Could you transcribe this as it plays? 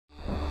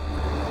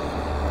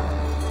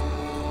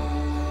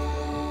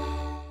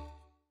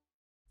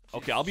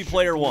Okay, I'll be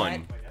player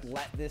 1.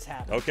 Let this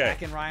happen. Okay.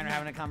 Jack and Ryan are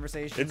having a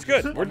conversation. It's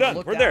good. We're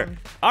done. We're there.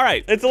 All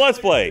right. It's a Let's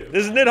Play.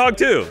 This is Nidhogg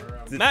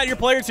 2. Matt, you're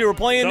player 2. We're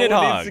playing Someone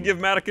Nidhogg. needs to give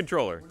Matt a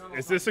controller.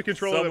 Is this a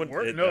controller that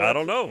works? No, I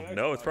don't know.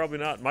 No, it's probably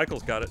not.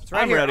 Michael's got it.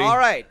 Right I'm here. ready. All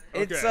right.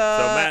 Okay. It's So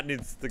Matt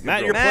needs the controller.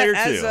 Matt, you're Matt, player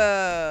 2.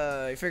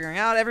 as you're figuring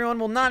out, everyone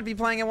will not be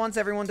playing at once.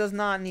 Everyone does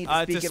not need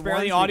to speak To at spare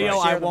once. the We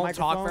audio, share I the won't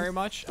talk microphones. very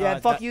much. Yeah,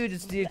 fuck you.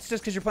 It's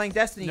just because you're playing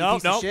Destiny, you Nope,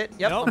 piece nope, of shit.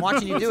 Yep, nope. I'm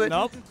watching you do it.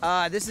 Nope.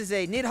 This is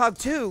a Nidhogg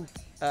 2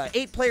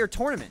 8-player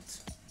tournament.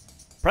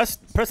 Press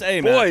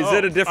A, Matt. Boy, is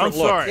it a different I'm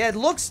look. sorry. Yeah, it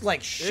looks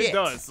like shit. It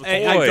does.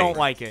 Hey, Boy. I don't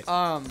like it.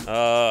 All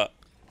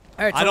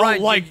right, so I don't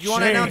Ryan, like do you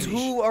want to announce change.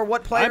 who or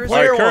what players? All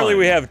right, Player currently 1.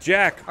 we have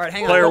Jack, All right,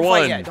 hang on. player Don't 1.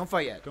 fight yet. Don't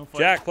fight yet.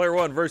 Jack, player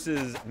 1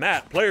 versus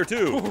Matt, player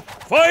 2.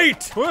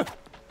 Fight!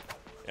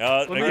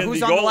 Again, who's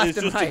the on the goal left is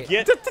and just to right?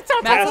 get Matt's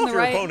past on the your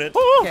right. opponent.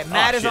 Okay,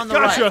 Matt is on the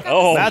Gotcha. right.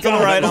 Oh, Matt's on the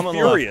God, right, I'm I'm on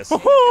the left. furious.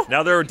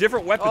 Now there are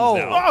different weapons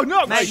now. Oh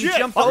no, Matt, you shit.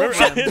 jumped over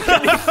him. He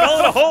fell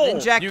in a hole. Then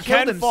Jack You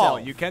killed can fall.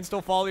 himself. You can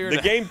still fall to your The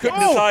death. game couldn't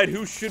decide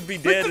who should be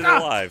dead and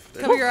alive.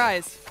 Cover your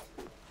eyes.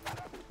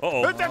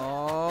 Uh-oh.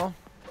 Oh,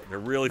 They're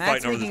really Matt's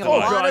fighting over this making a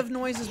device. lot of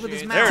noises with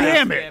his There mouth. it is.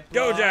 Damn it.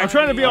 Go, Jack. I'm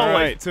trying to be all All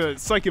right right. to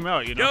psych him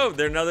out, you know. Go.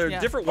 There are Yeah.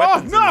 different Oh,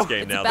 weapons no. in this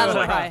game It's now. a battle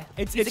There's like- cry.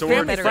 It's Swords,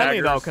 family friendly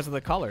though daggers. because of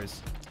the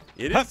colors.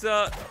 It is,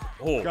 oh.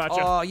 Gotcha.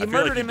 Oh, I you feel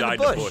murdered like you him in died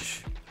the in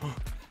bush.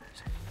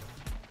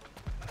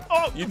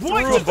 Oh, You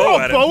what? threw a bow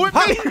at him. bow at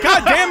me?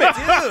 God damn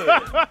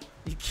it. Dude,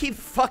 you keep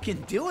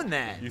fucking doing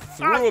that. You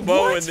threw a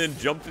bow what? and then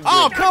jumped into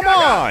Oh, it. come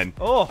on.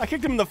 Oh. I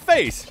kicked him in the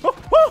face.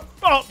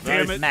 Oh,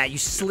 damn it. Matt, you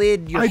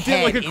slid your I head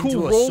did like a into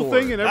cool a roll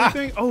sword. thing and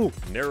everything. Oh,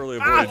 Narrowly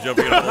avoided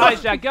jumping in a hole.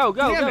 Nice, Jack. Go,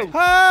 go, Damn go. it. All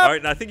right,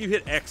 and I think you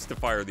hit X to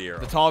fire the arrow.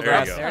 The tall There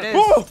you grass. go. There it is.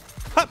 oh.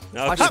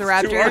 Now Watch it's the two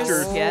raptors.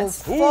 archers.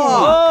 Yes. Ooh.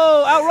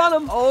 Whoa, outrun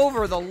him.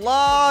 Over the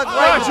log,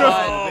 right in the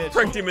Oh, butt.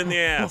 pricked him in the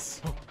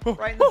ass.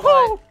 Right in the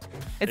butt.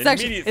 It's An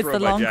actually immediate it's throw the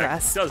by long Jack.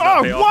 grass. Does not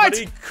Oh, pay off, what? but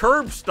he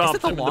curb stomped Is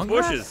it the him in the long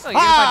grass? bushes. Oh, you're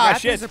talking raptors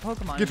shit. or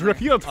Pokemon? Get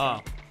repealed. Oh.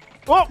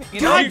 Oh, You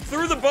God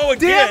threw the bow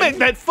again. damn it.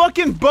 That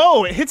fucking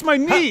bow. It hits my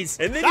knees.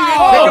 And then you Take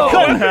didn't a pick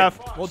cut up in the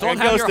half. Well, I don't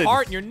have your ghosted.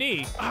 heart in your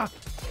knee.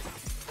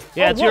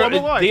 Yeah, it's whoa, your I'm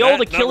alive. the old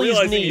Not Achilles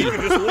realizing knee. You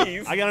could just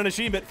leave. I got an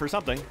achievement for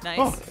something.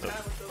 Nice.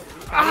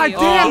 Ah,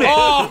 damn it.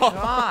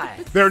 God.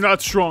 They're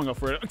not strong enough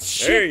for it.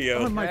 Shit. There you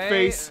go. On my Okay,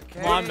 face. okay,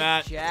 Come on,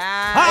 Matt. Jack.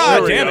 Ah,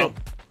 There we damn go. it.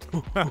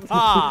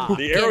 Ah.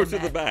 The arrow him, to the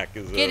Matt. back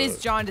is. Get his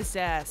jaundiced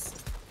ass.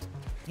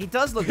 He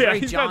does look Yeah, very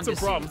he's got some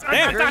jaundiced. problems.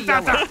 Damn it. Very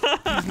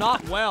yellow. He's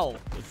not well.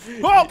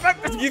 Oh,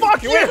 You fuck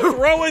quit you.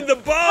 throwing the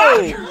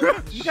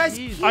bow. You guys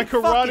keep I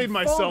karate fucking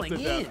myself falling to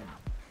death. in.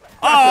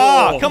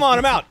 Ah, come on,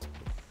 I'm out.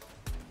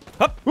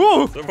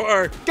 Ooh. So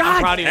far,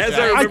 God, proud of you, as Jack.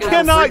 I I remember from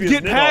cannot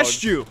previous get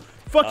past Nidhogg. you.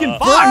 Fucking Bert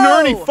Oh!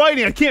 and Ernie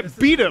fighting. I can't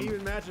beat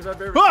him. match if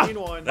I've ever Ah! seen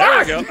one. There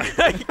we go.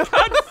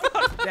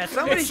 Yeah,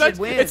 somebody It's should such,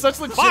 win. it's such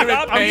legitimate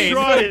Stop pain. being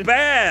trying. so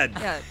bad.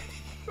 Yeah.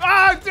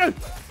 Ah,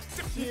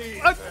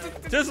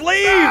 Just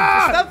leave.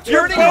 Stop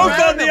You're turning both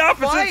around on the to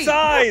opposite fight.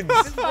 sides.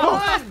 Just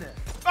run.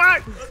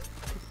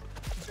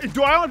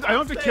 Do I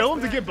have to kill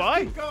him to get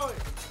by?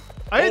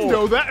 I didn't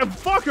know that.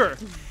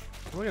 Fucker.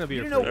 We're gonna be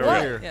You here know for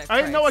what? here. Yeah, I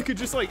didn't know I Christ. could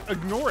just like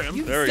ignore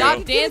him. There we Stop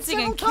go.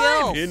 dancing and several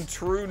kill. times. In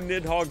true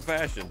Nidhogg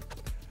fashion.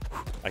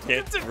 I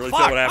can't really Fuck.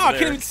 tell what Oh, I happened can't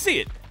there. even see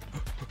it.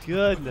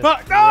 Goodness.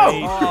 Fuck, no!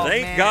 Oh,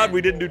 Thank man. God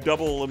we didn't do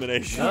double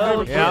elimination.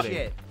 Oh, Yeah.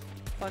 shit.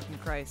 Fucking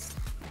Christ.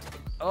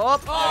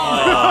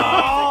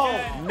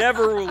 Oh.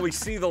 Never will we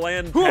see the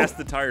land past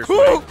the tire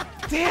swing.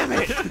 Damn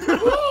it!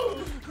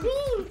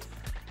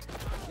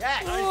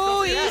 Yes.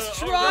 Oh, he's Oh,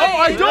 trying.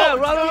 I don't!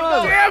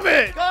 run. Damn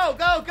it! Go,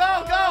 go,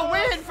 go, go.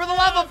 Win for the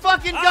love of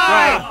fucking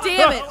God.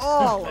 Damn it.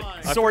 Oh.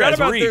 I Sword forgot has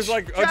about reach. there's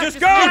like, Jack, just just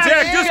go, go. Jack,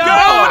 There just you go. go.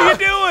 What are you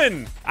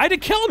doing? I had to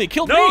kill him. He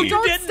killed No, me. you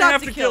Don't didn't stop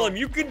have to to kill kill him. him.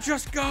 You can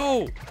just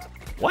go.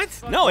 What?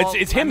 No,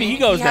 it's him. He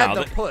goes he had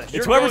now. the push. It's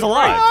You're whoever's going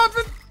alive.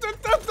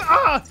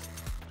 Ah!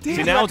 See,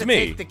 You now have it's to me.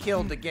 take the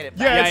kill to get it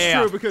Yeah, back. it's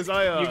yeah. true because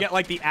I. You get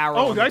like the arrow.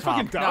 Oh, on did the I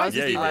fucking top. die? it's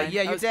Yeah, you fine. did.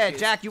 Yeah, you're dead.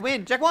 Jack, you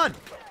win. Jack won.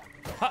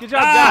 Good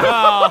job,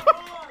 Jack.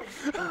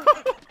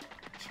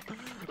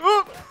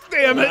 Oh,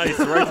 damn it! Nice,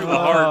 right through the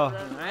heart.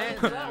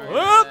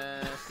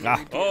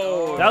 Ah.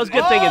 Oh, That was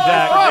good thinking,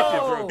 Jack.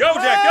 Oh. Go,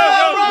 Jack, go,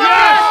 go, go!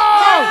 Yes.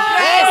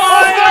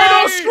 Oh,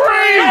 final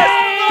scream!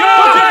 Go,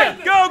 Jack,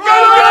 go, go,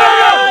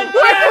 go!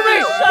 Wait for me!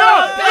 No!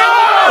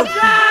 No!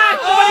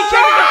 Somebody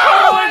take the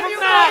control away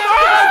from that.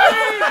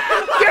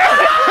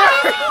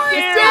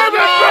 Damn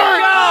it,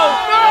 Bert!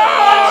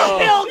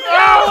 Still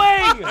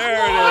going.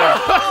 There it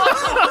is.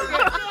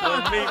 The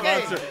meat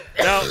monster.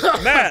 Now,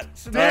 Matt,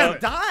 Damn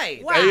it.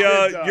 Die.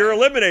 hey, you're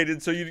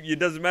eliminated, so it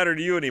doesn't matter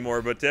to you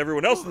anymore. But to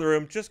everyone else in the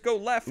room, just go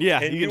left. Yeah,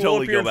 and you can will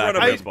totally appear go in back front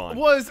and of him.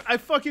 respawn. I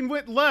fucking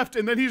went left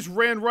and then he just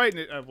ran right and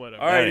it.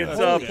 Whatever. All right, Yeah. it's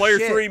Holy player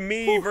shit. 3,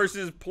 me,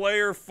 versus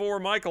player 4,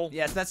 Michael.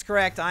 Yes, that's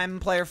correct. I'm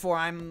player 4.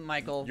 I'm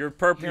Michael. You're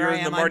purple. Here You're I in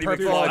am, the I'm Marty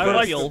purple. McFly I boat.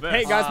 like Feel. the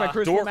Hey guys, my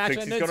crucible Dork match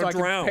thinks he's ended, gonna so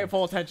I drown. can pay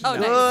full attention. Oh, now.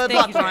 nice. Good Thank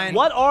luck, you, Jack. Ryan.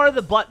 What are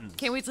the buttons?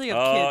 Can't wait till you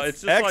have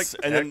It's kids. just X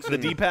like and then X the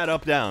D-pad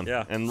up, down.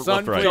 Yeah. And Son,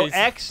 left, right. please. So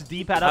X,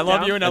 D-pad up, I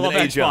love down? you and I And love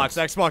then A Xbox. jumps.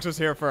 Xbox was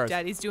here first.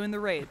 Daddy's doing the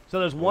raid. So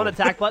there's one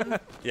attack button?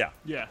 Yeah.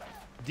 Yeah.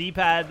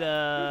 D-pad.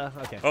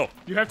 Okay. Oh.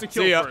 You have to See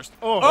kill ya. first.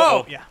 Oh.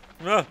 Oh, yeah.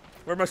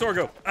 Where'd my sword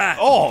go? Ah.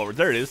 Oh,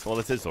 there it is. Well,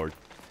 that's his sword.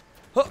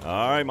 All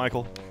right,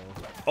 Michael.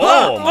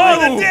 Oh,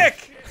 the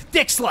dick!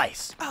 Dick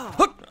slice.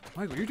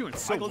 Michael, you're doing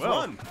so Michael's well.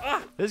 won.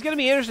 This is gonna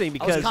be interesting I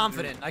because was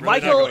confident. I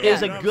Michael Yeah.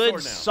 is a Yeah. good,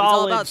 Sword now.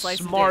 solid, about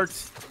slicing smart,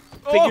 dicks.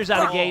 figures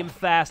out a game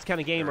fast kind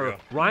of gamer. There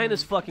Ryan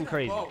is fucking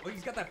crazy. Oh,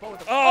 he's got that bow with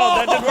the Oh,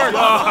 that didn't work.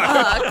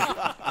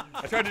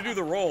 I tried to do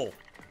the roll.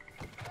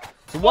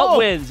 So what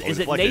wins? Oh, Is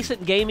it deflected.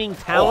 nascent gaming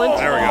talent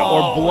there we go.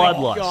 or Oh,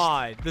 bloodlust?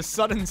 God, the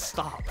sudden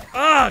stop.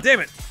 Ah,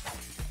 damn it.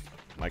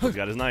 Michael's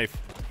got his knife.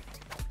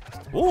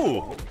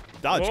 Ooh.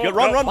 Dodge. Whoa, Good.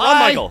 Run, no. run, Bye. run,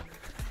 Michael.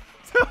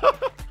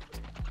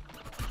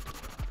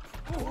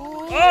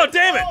 Oh,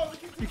 damn it.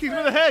 You keep him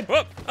in the head.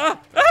 Whoop.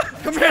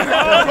 fucking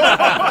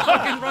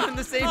run in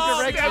the same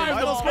direction.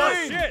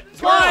 Oh, shit.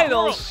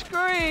 Final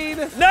screen.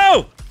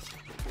 No.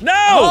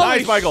 No.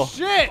 Nice, Michael.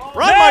 Shit.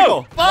 Run, No.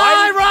 Michael.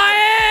 Bye,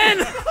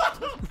 Ryan.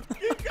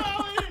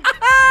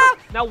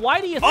 Now,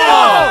 why do you think?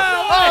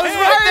 Oh, he's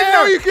right there.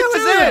 No, you can That do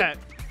was it. that.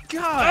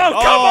 Oh,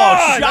 come Oh,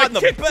 on. shot I in the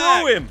kicked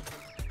back. through him.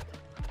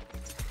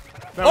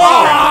 That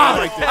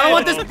was I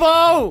want this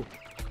bow.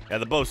 Yeah,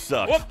 the bow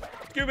sucks. Whoop.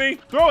 Excuse me.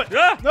 Throw it.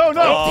 Ah. No,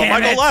 no. Oh, Damn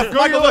Michael it. left. Go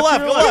Michael your to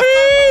left, left. your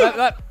Go left.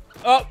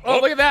 left. Oh,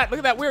 look at that. Look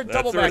at that weird That's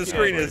double where back. the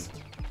screen is.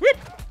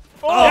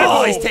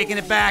 Oh, he's taking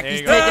it back.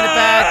 He's taking it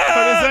back.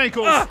 Cut his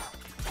ankles. I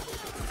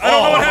don't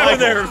know what Oh, happened Michael.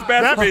 there. It was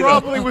bad That for me, though.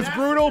 probably was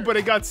brutal, but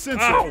it got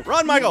censored. Ow.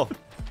 Run, Michael.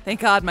 Thank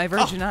God, my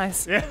virgin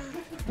eyes. Yeah,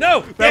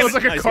 No. that damn was it.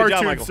 like a Nice, good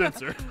job, cartoon Michael.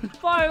 censor.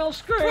 Final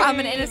screen. I'm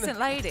an innocent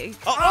lady.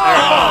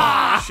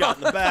 Shot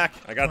in the back.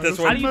 I got this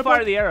How one. do you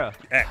fire the arrow?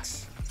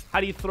 X. How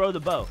do you throw the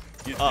bow?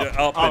 Up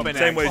Up and and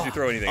same X. way as you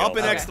throw anything Up and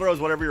else. X throws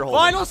whatever you're holding.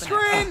 Final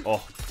screen.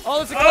 Oh, Oh,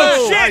 that's a Oh,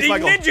 close. shit. Nice, He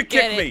Michael. ninja Get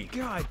kicked it. me.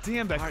 God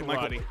damn that Michael.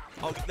 karate.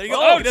 oh, there you go.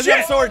 Oh, He doesn't have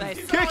a shit. sword. Nice.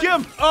 Kick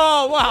him.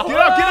 Oh, wow. Get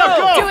up, get up,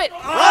 go. Do it.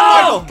 Run,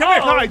 Michael. Come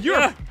here. God, you're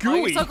Yeah. Oh, gooey.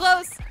 you're so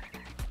close.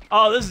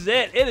 Oh, this is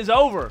it. It is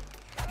over.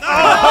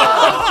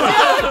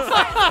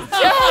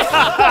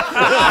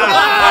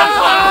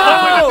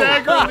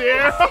 Dagger in the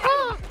air.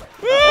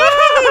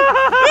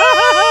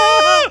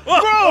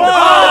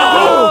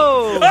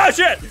 Oh! Oh,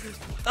 shit.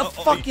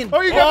 Fucking.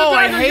 Oh, you got the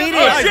I dagger. hate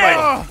Get it. the-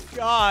 Oh,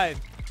 God.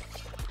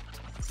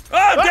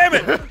 Oh, damn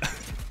it.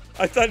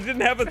 I thought I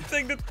didn't have a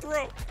thing to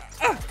throw.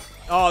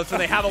 Oh, so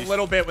they have a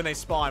little bit when they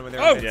spawn when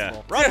they're Oh,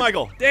 invincible. Run,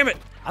 Michael. Damn it.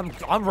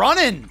 I'm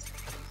running.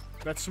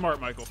 That's smart,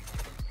 Michael.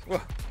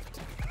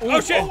 Oh,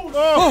 shit.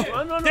 Oh,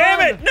 Run, run, Damn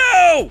run. it.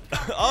 No.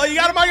 Oh, you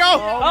got it, Michael.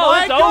 Oh,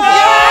 it's over.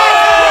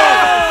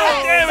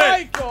 Damn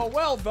it. Michael,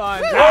 well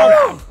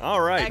done.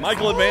 All right,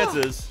 Michael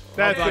advances.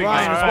 that's Ryan,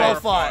 all well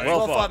right. fought. Well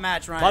Well fought. fought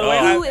match, Ryan. By the way,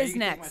 Who I- is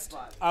next?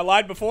 I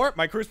lied before.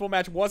 My Crucible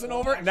match wasn't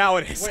over. Now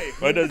it is.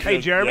 Hey,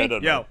 Jeremy?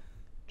 Yo.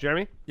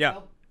 Jeremy? Yeah.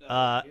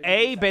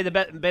 A, may the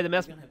best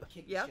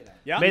Yeah.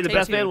 Yeah. may the Take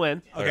best two. man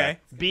win. Okay.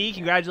 B,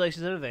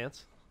 congratulations in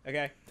advance.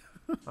 Okay.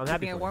 I'm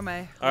happy I for wore you. my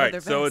All right,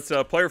 leather so vest.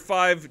 it's player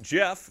 5,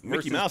 Jeff, Mickey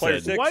versus Mouse player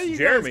head. 6, Why you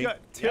Jeremy. guys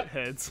got tit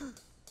heads?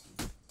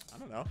 I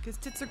don't know. Because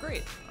tits are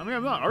great. I mean,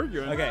 I'm not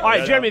arguing. Okay. All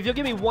right, Yeah, Jeremy, if you'll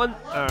give me one.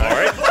 All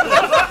right.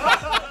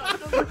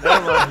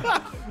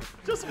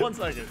 Just 1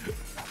 second.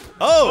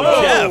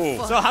 Oh,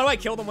 Jeff. So how do I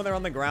kill them when they're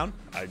on the ground?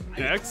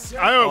 X.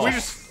 I don't know. We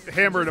just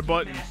hammered a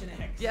button.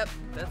 Yep.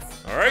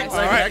 That's. All right. Nice. All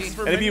right. X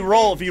And if you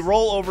roll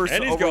over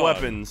And he's over gone.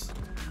 weapons,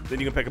 then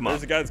you can pick him up.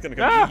 There's a guy that's going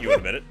to come eat you in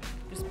a minute.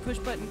 Just push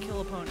button, kill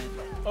opponent.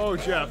 Oh,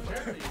 Jeff.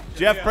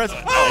 Jeff, press.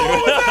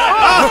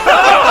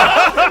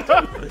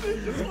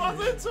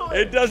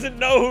 It doesn't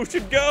know who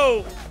should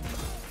go.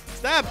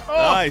 Stab.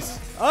 Nice.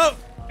 Oh.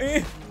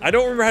 I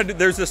don't remember how to.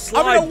 There's a I'm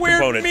slide in a weird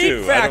component meat too. I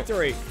don't-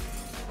 factory.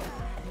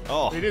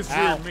 Oh. It is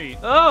Ow. weird meat.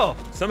 Oh!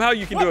 Somehow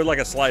you can do it like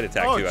a slide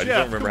attack Oh, too. I just Jeff,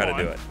 don't remember how to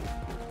come do on. it.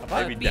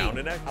 Uh, Maybe B. down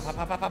and X.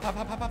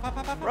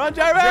 Run, I'm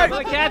Jeremy.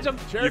 gonna catch him.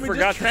 You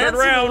forgot to turn transferred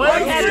around. the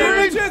leg.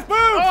 Jeremy just moved.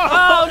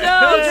 Oh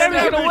no!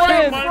 Jeremy's Jeff gonna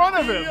became win. in front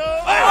of him.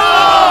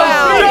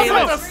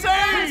 Wow.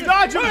 Jeff,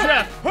 dodge him,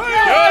 Jeff.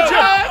 Dodge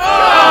him.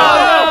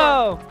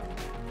 Oh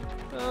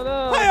no! Oh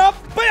no! Pay up.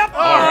 Pay up.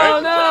 All right. Oh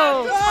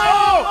no!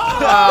 Oh.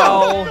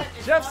 Oh!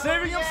 Jeff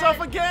saving himself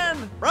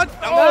again. Run.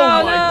 Oh,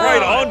 Oh, no.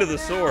 Right onto the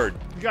sword.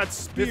 You got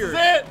speared.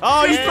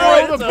 Oh, you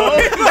Throw threw it. the boat.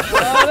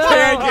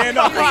 And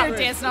You're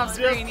dancing off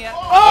screen, yeah.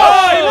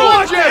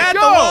 Oh, Jeff, At the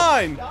go.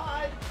 line.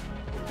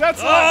 That's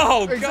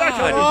Oh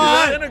exactly.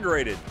 God! He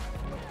disintegrated.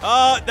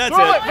 That's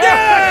Throw it. it.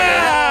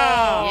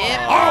 Yeah.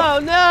 Yeah. Oh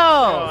no!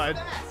 God.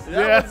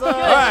 Yeah. All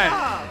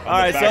right. All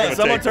right. Back of So the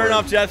someone tape turn word.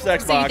 off Jeff's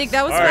Xbox. So you think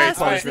that was All right, fast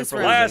punishment versus for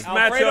Frozen? last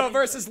Alfredo matchup.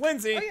 versus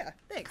Lindsay. Oh, yeah.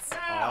 Thanks.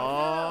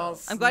 Oh,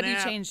 I'm glad you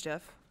snap. changed,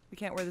 Jeff. We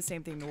can't wear the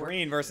same thing to work.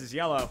 Green versus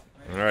yellow.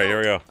 All right, here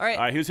we go. All right.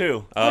 All right. Who's who?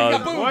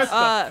 What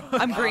the?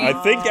 I'm green. I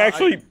think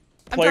actually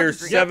player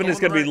talking green. 7 is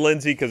going to be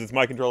Lindsay because it's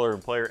my controller,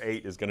 and player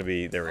 8 is going to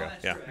be. There we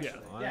go.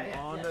 Yeah.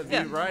 On the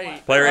Yeah.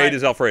 right. Player All 8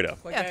 is Alfredo.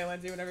 Okay,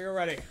 Lindsay, whenever you're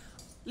ready.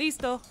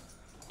 Listo. All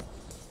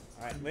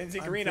right, Lindsay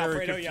green, Very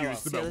Alfredo yellow.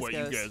 confused about this what you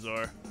goes. guys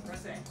are.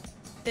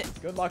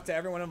 Good luck to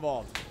everyone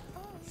involved.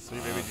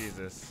 Sweet baby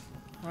Jesus.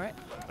 All right.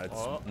 That's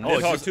it's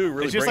Nidhogg just, 2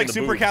 really it's just like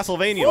bringing Super the boost.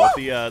 Castlevania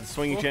with the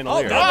swinging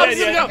chandelier. Not dead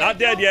yet. Not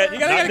dead yet. You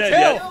gotta Not get a dead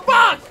kill. yet.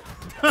 Fuck!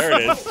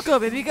 There it is. Go,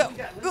 baby, go.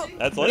 Go.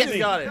 That's Lindsay.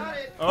 Got it.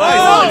 Oh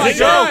my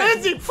God!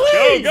 Lindsay, Go,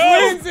 please! go.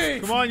 Lindsay!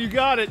 Come on, you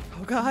got it.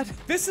 Oh, God.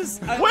 This is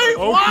Wait,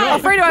 oh, why?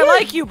 Afraid I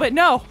like you, but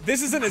no.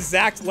 this is an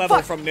exact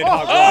level from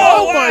Nidhogg.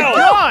 Oh my wow.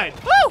 God!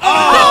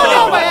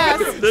 Oh, no, my ass.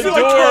 The She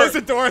door. closed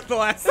the door at the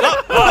last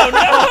second.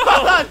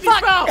 My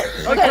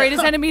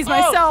greatest enemy is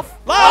myself.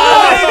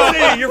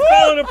 Lindsay, you're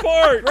falling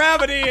apart.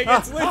 Gravity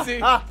against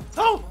Lindsay. Oh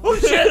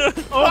shit!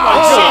 Oh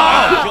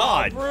my Oh,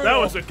 God. That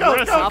was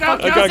aggressive. I'll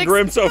fuck I you got six-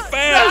 Grim so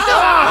fast.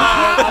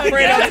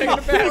 Alfredo taking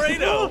it back.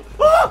 Alfredo.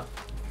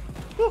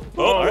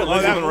 All right,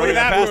 Lindsay's been running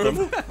that past move.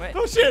 him. Wait,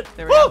 Oh shit!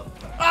 there we go.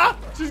 Ah!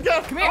 She's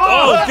got. Come here.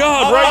 Oh,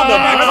 God, right in the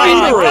my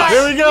uterus.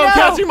 Here we go,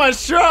 catching my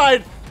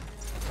stride.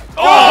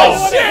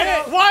 Oh,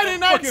 Shit! Why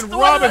didn't I Fucking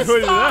Robin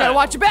Hood Gotta that?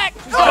 watch your back.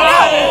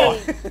 Oh.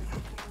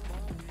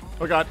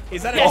 Oh God!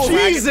 Is that Oh a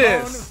dragon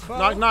Jesus! bone?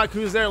 Knock knock.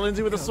 Who's there?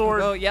 Lindsay with a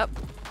sword. Oh, yep.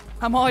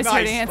 I'm always here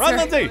to Nice. answer. Run,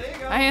 Lindsay.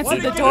 I answer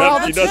the door all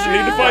Yep, the she doesn't need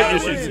to time. fight you.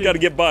 She's just got to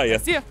get by you.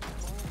 See ya.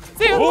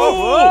 See ya.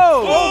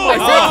 Whoa. I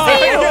said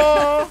see ya.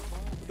 Oh,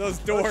 Those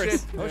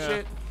doors. oh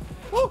shit!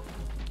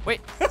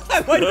 Wait.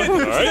 Like,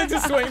 right. she's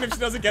just swinging. If she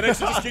doesn't get it,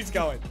 she just keeps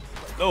going.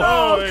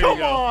 Oh, there you come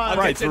go. on! I'll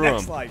Right get you through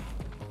next him. slide.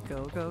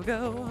 Go, go,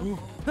 go.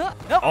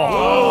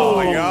 Oh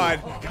my God.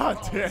 God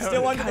damn!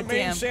 Still under the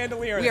main Goddamn.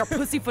 chandelier. We are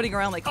pussyfooting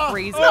around like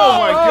crazy. Oh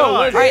my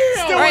God! All right,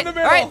 Still all right, in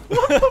the all right.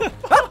 middle.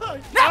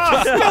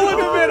 Still in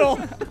the middle.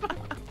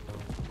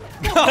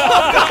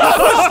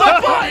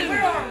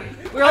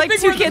 We're like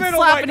think two we're in the kids middle,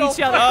 slapping Michael.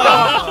 each other.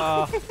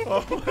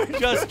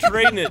 Just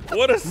trading it.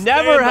 What a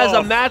Never has a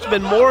standoff. match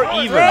been more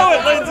even. Throw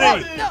it,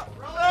 Lindsay.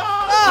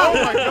 Oh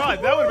my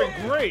God! That would have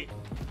been great.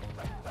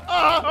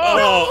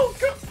 Oh.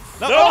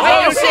 No,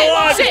 Oh, he's still shit,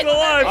 alive. He's shit. still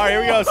alive. All right,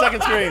 here we go.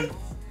 Second screen.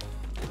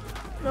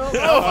 Oh,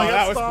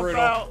 that was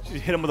brutal. She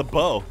hit him with a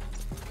bow.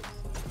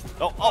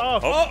 Oh,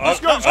 Oh, Let's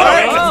go! all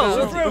right.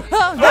 Oh.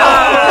 Oh, no.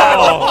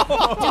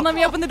 Oh. Didn't let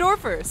me open the door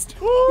first.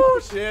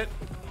 Oh shit!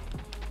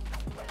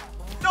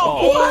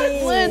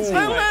 oh. Lindsay!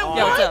 Yo,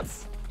 what's up?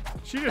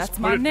 She just That's put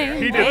my it there.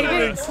 name, He What did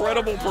an it.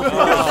 incredible performance.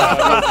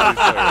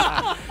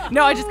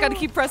 No, I just got to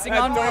keep pressing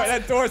That, onwards.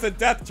 that door's a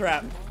death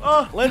trap.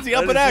 Lindsay,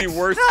 up That and is X. the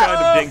worst kind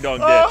of ding-dong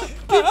ditch.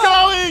 Keep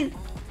going!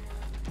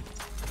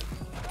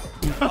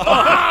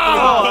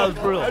 Oh, that was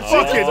brutal.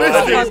 Fucking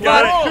this dude's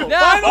got it. No.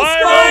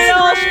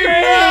 Final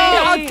screen.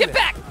 Oh, get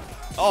back.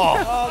 Oh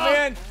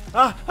man.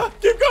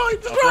 Keep going!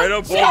 Just run!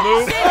 Alfredo, bold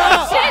move.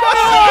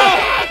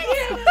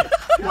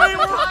 Wait,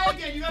 we're high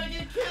again. You gotta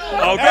get killed.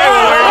 Okay,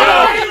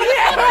 well, there you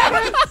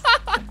go.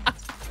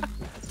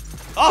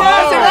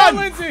 Run,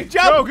 Lindsay.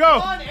 Go,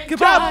 go!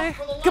 Goodbye.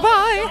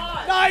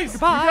 Goodbye. Nice.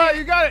 Goodbye.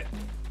 You got it.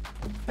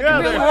 Yeah,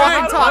 Really there. walk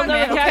and talk,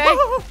 man, okay?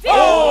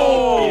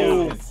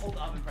 Oh.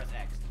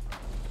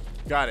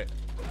 Got it.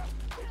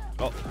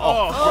 Oh, I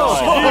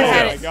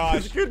had Oh my it.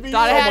 gosh. This could be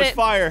Thought I so had much it.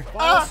 fire.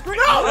 Oh,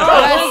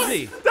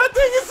 Lindsay. That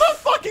thing is so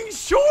fucking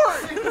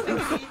short!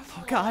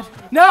 God.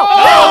 No.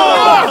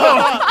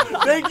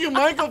 Thank you,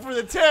 Michael, for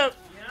the tip.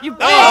 You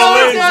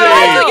Lindsay.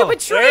 Michael, you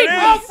betrayed me.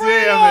 Damn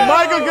it.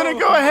 Michael gonna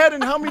go ahead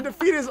and help me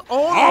defeat his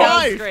own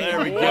life. great. There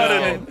we go. What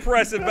an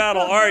impressive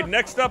battle. All right,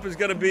 next up is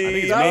going to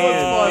be That was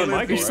fun, Michael,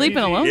 Lindsay. You're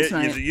sleeping alone Is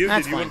tonight. it you?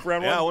 Did you win for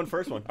round Yeah, I one? won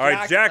first one. All right,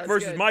 Jack, Jack that's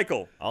versus good.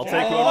 Michael. I'll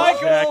take Oh, one.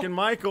 Michael. Jack and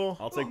Michael.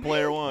 I'll take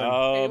player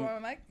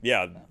one.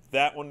 Yeah,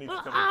 that one needs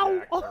to come Ow!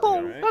 Jack.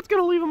 Oh, that's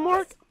gonna leave a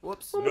mark.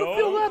 Whoops. I'm gonna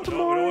feel that No, we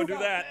tomorrow. don't want to do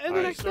that. And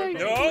the next day.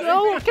 No.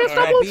 No, I can't stop,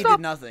 Alright, won't B stop.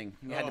 did nothing.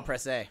 You had to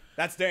press A.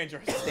 That's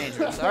dangerous.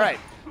 Dangerous. All right.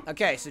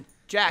 Okay, so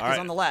Jack All is right,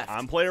 on the left.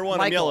 I'm player one,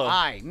 I'm Michael,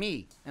 yellow.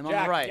 me. I'm on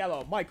Jack, the right.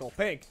 yellow, Michael,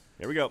 pink.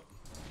 Here we go.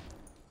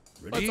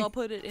 Let's all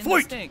put it in the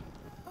Fight. stink.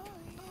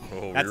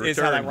 Oh, That we is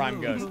how that return.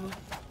 rhyme goes.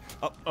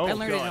 I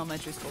learned it in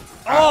elementary school.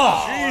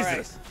 Oh,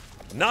 Jesus.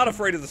 Not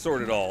afraid of the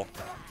sword at all.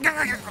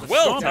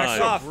 Well Jack's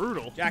timed. off.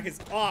 Brutal. Jack is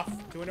off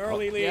to an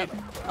early lead.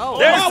 Oh,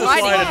 There's wow, the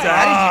sliding. slide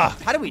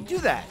attack. How did we do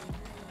that?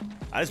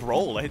 I just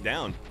rolled. I hit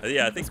down.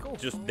 Yeah, I think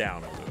just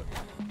down. I'll do it.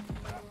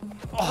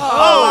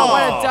 Oh,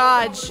 what a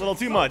dodge. A little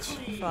too much.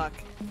 Fuck.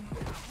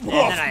 And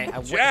then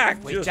I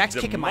Jack wait, just Jack's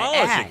kicking my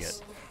demolishing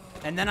ass.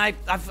 And then I'm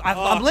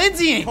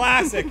Lindsaying.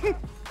 Classic.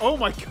 Oh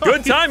my god.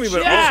 Good timing,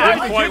 but Jack, also I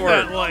didn't quite did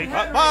that, work. like-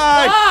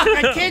 Bye.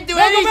 I can't do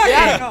anything.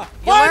 Yeah.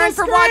 You learn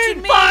from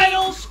watching me.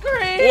 Final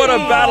screen. What a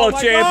battle of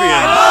my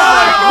champions.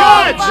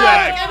 God,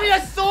 Jack! Give me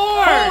a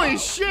sword. Holy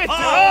shit! Oh,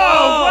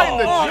 right in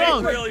the he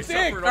junk. really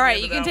suffered on All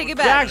right, the you end can of take that it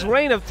back. Jack's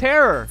reign of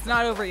terror. It's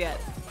not over yet.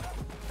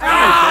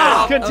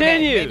 Continues.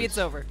 Okay, maybe it's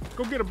over.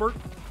 Go get a Bert.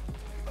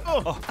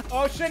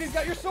 Oh shit, he's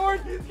got your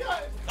sword.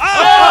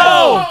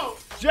 Oh!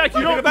 Jack,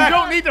 you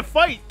don't need to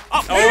fight.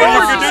 one. Oh, you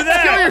can do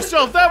that. Kill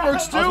yourself. That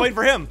works I was too. waiting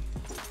for him.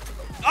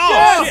 Oh,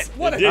 Yes! shit.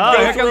 What It a- did Oh, go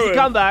here comes through the him.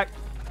 comeback.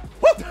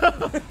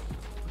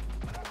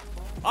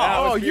 That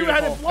Oh, was you had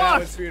it beautiful. blocked. That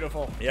was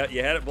beautiful. Yeah,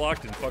 you had it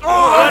blocked and fucking.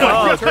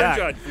 Oh, turn Jack.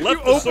 shot. You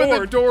Left the open the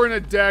sword. door and a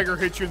dagger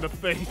hits you in the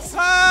face.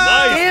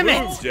 Nice Damn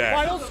move, it. Jack.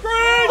 Final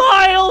screen.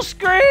 Final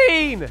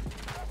screen.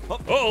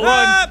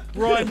 Uh-oh.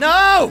 Run.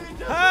 No.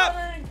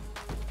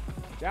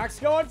 Jack's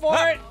going for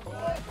it.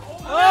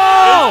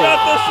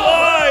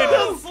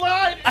 Got the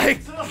slide. I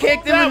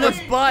kicked him in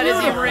the butt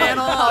as he ran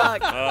off.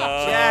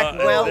 Jack,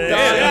 well done.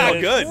 Yeah,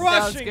 good.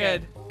 Sounds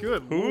good.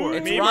 Good Who? lord.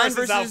 It's Me Ryan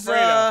versus versus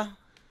Alfredo.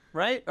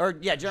 right? Or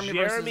yeah, Jeremy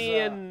versus Jeremy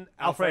and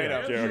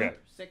Alfredo. Okay.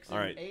 6 All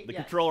and right. 8. The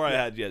Yeah. controller I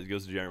had, it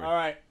goes to Jeremy. All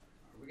right.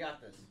 We got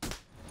this.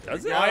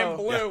 Does it? I am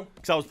blue.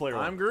 Because I was player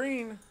one. I'm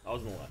green. I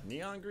was in the left.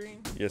 Neon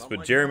green. Yes,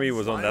 but Jeremy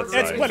was on that It's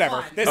side.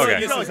 whatever. This, Okay.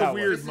 this You got is like how a it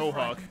weird works.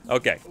 mohawk.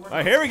 Okay. All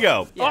right, here we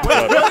go.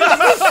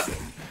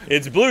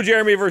 It's blue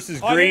Jeremy versus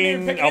Oh, I didn't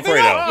even green pick anything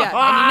Alfredo. up.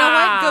 Yeah, and you know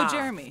what? Go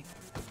Jeremy.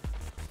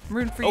 I'm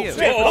rooting for you.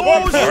 shit.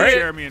 All right.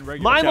 Jeremy and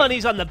regular. My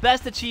money's on the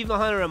best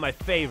achievement hunter and my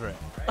favorite.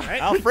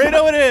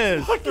 Alfredo it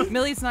is.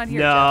 Millie's not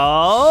here.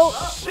 No.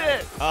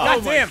 Shit.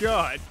 God damn.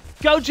 God.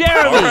 Go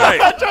Jeremy. All right.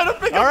 I'm trying to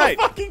pick All up right.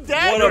 the fucking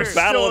dagger. What a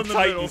battle Still of in the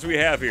titans we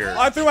have here.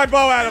 I threw my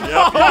bow at him.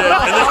 Yep, you did. And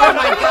Oh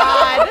my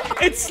God.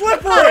 It's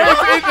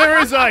slippery. There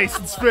is ice.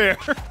 It's fair.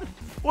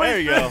 There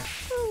you go.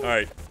 all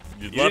right.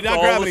 You did left not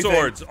all grab the anything.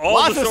 swords. All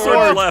Lots the of swords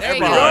swords. left There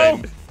you go.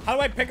 behind. How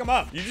do I pick him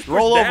up? You just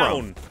Roll push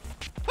over down.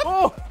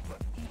 Oh.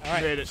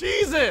 Made it.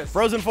 Jesus.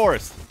 Frozen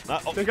forest.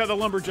 Oh, They got the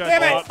lumberjack.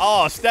 Damn it.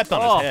 oh, stepped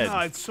on his head.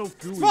 God, it's so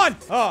gooey. Come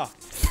on.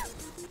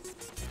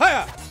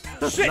 Hiya.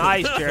 Shit.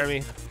 Nice,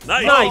 Jeremy.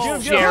 Nice.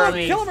 Nice,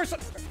 Jeremy. Kill him or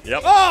something.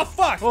 Yep. Oh,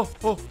 fuck.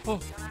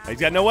 He's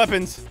got no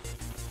weapons.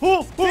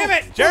 Damn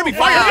it. Jeremy,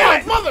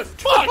 fire! Mother.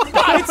 Fuck.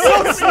 It's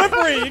so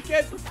slippery. You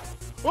can't.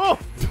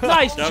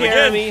 Nice, Down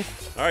Jeremy. again.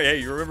 All right, hey,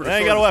 you remember to Now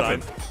you got a sword weapon.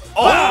 this time.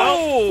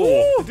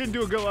 Oh! It didn't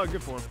do a lot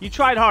good for him. You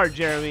tried hard,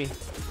 Jeremy.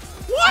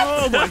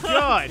 Oh my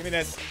God. Give me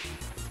this.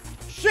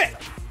 Shit.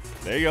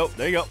 There you go.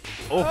 There you go.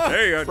 Oh,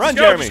 There you go. run, Just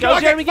go, Jeremy. just Go,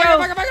 Jeremy, go.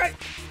 Back it.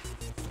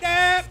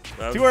 Yeah.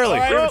 go. Too early.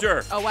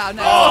 Premature. Oh wow,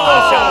 no.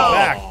 Oh, shot in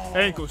the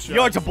back. Ankle shot.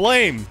 You're to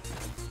blame.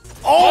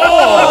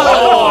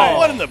 Oh!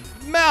 What in the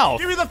mouth?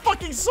 Give me the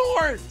fucking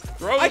sword.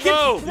 Throw the I can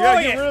bow. You throw gotta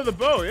it. get rid of the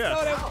bow, yeah.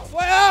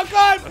 Oh,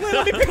 God. Please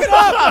let me pick it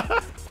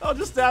up. I'll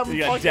just stab him. You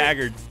got fucking-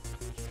 daggered.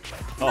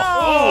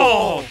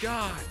 Oh,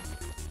 God.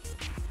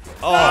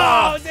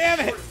 Oh, damn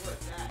it.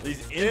 these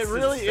It instant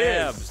really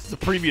stabs. is. It's the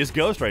previous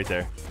ghost right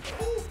there.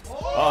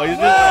 Oh, he's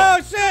Oh,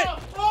 shit.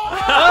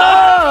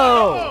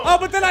 Oh. Oh,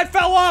 but then I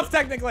fell off,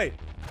 technically.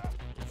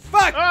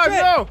 Fuck. Oh, shit.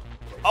 no.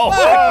 Oh,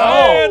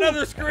 Hey,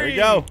 another screen. there you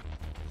go.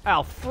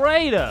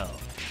 Alfredo.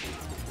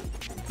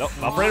 Nope,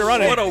 Alfredo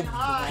running. What a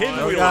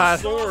pinwheel God. of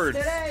swords.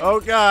 Oh,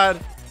 God.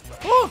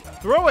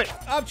 Throw it.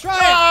 I'm trying.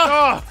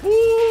 Oh,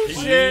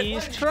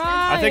 He's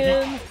trying. I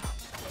think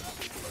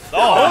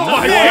Oh,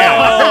 my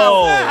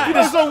God. He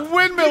does a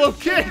windmill of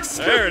kicks.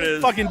 There it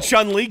is. Fucking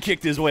Chun-Li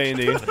kicked his way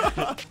into you.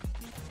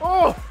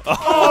 Oh, The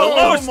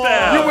low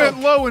stab. you went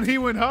low and he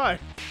went high.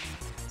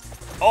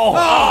 Oh.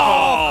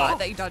 I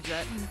thought you dodged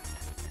that.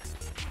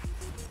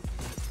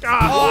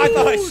 Oh, I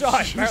thought I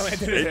shot. Apparently I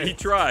did He it.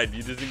 tried.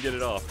 You just didn't get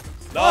it off.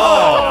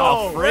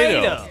 Oh,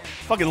 Alfredo. Alfredo.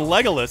 Fucking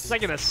Legolas. It's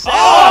like an assassin.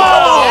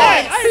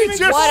 I didn't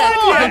even What a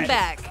saw it.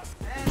 comeback.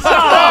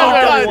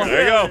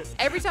 There you go.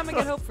 Every time I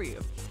get hope for you.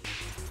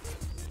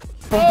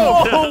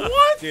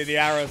 Dude, the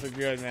arrows are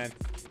good, man.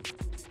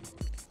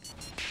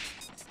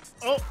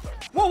 Oh,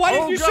 Whoa, why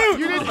didn't you God, shoot?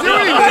 you didn't do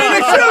Why anything. didn't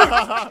you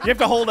shoot? You have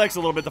to hold X a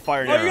little bit to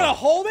fire an Oh, arrow. you're gonna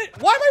hold it?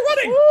 Why am I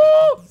running?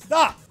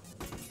 Stop.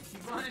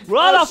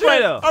 Run,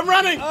 Alfredo. I'm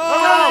running.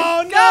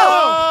 Oh, no.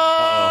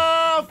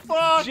 Oh,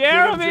 fuck.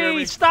 Jeremy,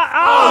 Jeremy. stop.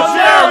 Oh,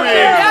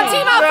 Jeremy. Now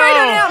Team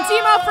Alfredo now.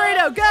 Team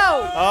Alfredo,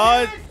 go.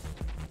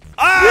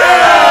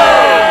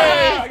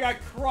 I got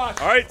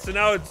crushed. All right, so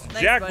now it's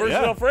Thanks, Jack buddy. versus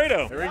Yeah.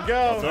 Alfredo. There we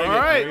go. All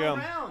right.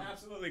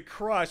 Absolutely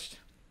crushed.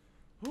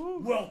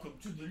 Welcome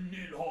to the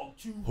Nidhogg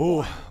 2.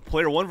 Ooh,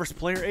 player 1 versus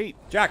player 8.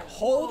 Jack,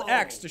 hold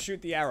X to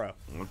shoot the arrow.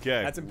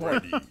 Okay. That's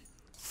important.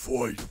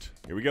 Fight.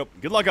 Here we go.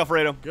 Good luck,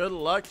 Alfredo. Good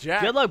luck,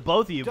 Jack. Good luck,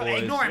 both of you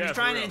boys. Ignore him. He's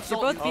trying to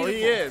insult both you. Oh,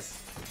 he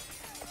is.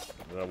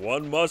 The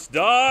one must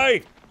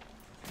die.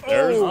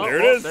 There it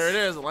is. There it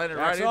is. Landed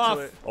right Jack's into off.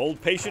 it.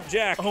 Old patient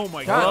Jack. Oh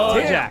my God God.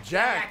 damn, Jack.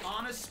 Jack.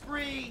 On a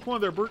spree. Come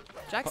on there, Bert.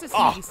 Jack's a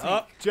sneaky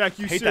sneak. Jack,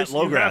 you Hate that seriously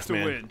low you grass, have to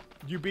man. win.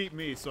 You beat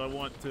me, so I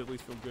want to at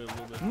least feel good a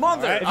little bit.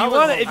 Mother. Alright. If I you was-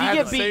 want, I if had you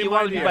get the beat, same you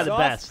want to be by the idea.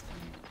 best.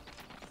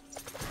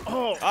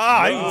 Oh,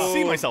 I didn't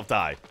see myself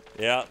die.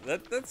 Yeah,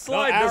 that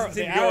slide arrow- doesn't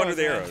seem the to go under arrows,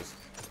 the man. arrows.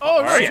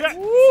 oh right. shit.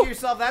 See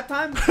yourself that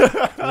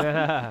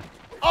time?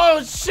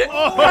 Oh, shit.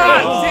 Oh,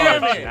 God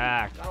damn it.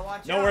 Jack. Gotta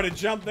watch Nowhere out. to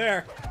jump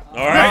there.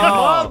 All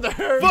right.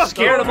 Mother.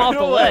 Scared him off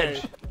the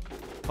ledge.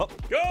 Go.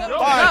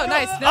 Oh,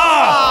 nice. No.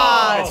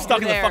 Ah! Oh, It's stuck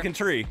in the there. fucking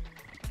tree.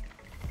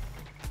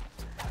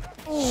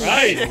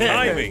 Nice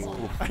timing.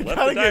 Left Gotta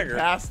the get dagger.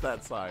 past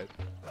that side.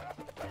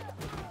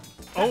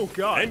 Oh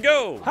God. And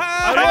go.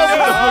 I love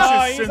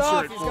how he's the bushes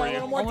off. censor it He's for got a you.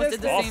 little more Almost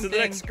did the Off same to the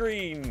thing. next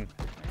screen.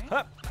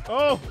 Oh.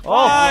 Oh,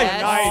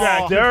 Yes. Nice.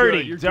 Jack, you're dirty,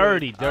 good, you're good.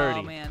 dirty, dirty.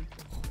 Oh, man.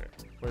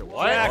 Wait,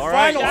 what? Jack, All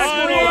right. final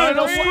Jack, screen.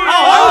 final Green. screen.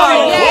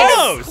 Oh, yes.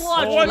 close.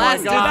 Clutch. What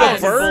Last did time.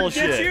 the bird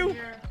Bullshit. get you?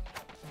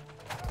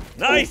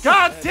 Nice.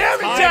 God damn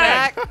it,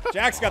 Jack. Jack.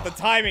 Jack's got the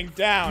timing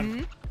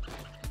down.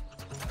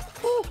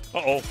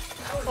 Uh-oh.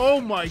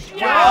 Oh my God. There you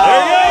go.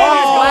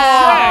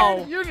 Wow.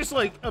 Jack, you're just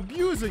like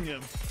abusing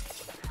him.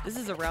 This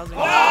is a rousing.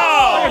 Like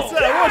I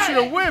said, I want you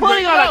to win, but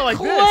Putting not on a like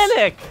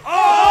clinic. this.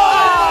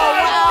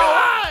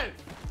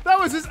 That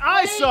was his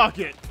eye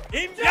socket.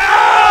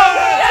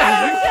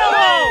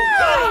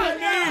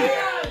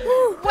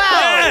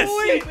 Wow.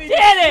 Did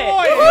it!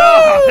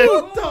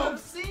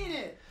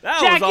 That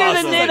Jack, was you're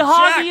awesome. the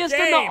Nidhoggiest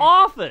in the game.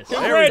 office.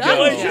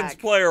 Congratulations, Jack.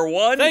 player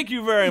 1. Thank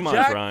you very much,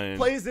 Jack Ryan.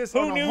 plays this Who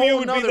on a knew whole you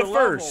would be nother the level.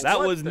 first? That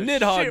What was the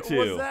Nidhogg shit too.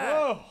 was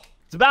that?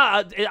 It's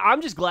about.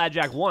 I'm just glad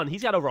Jack won.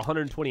 He's got over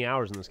 120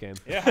 hours in this game.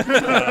 Yeah. Would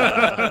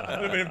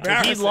have been If he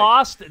embarrassing.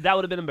 lost, that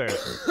would have been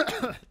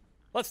embarrassing.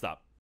 Let's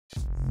stop.